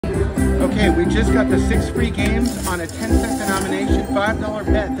Okay, we just got the 6 free games on a 10-cent denomination, $5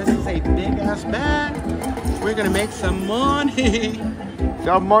 bet. This is a big ass bet. We're gonna make some money.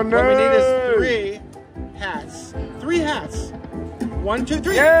 Some money. What we need is 3 hats. 3 hats. 1, 2,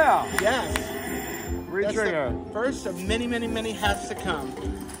 3. Yeah. Yes. That's Trigger. the first of many, many, many hats to come.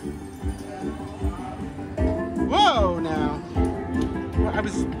 Whoa, now. Well, I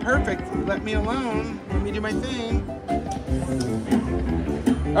was perfect. Let me alone. Let me do my thing.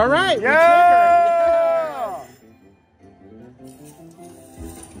 All right. Yeah.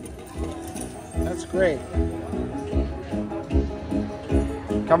 That's great.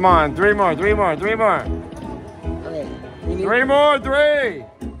 Come on, 3 more, 3 more, 3 more. All right. We need 3 more, 3.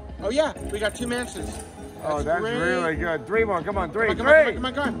 Oh yeah, we got 2 mansions. That's great. really good. 3 more, come on, 3, Come 3. on, come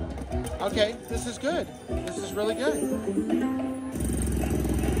on, come on, come on. Okay, this is good. This is really good.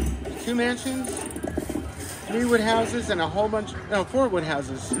 2 mansions, 3 wood houses, and a whole bunch, no, 4 wood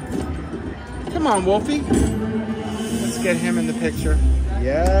houses. Come on, Wolfie. Let's get him in the picture.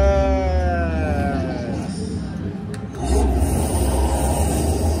 Yes.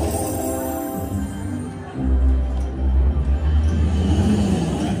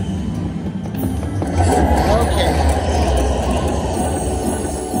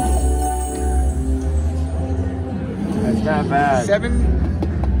 Not bad.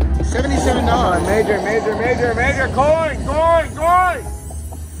 $77. Major. Coin.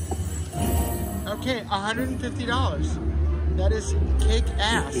 Okay, $150. That is kick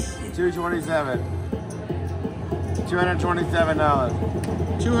ass. 227. $227.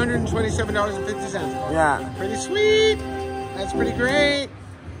 $227.50. Yeah. Pretty sweet. That's pretty great.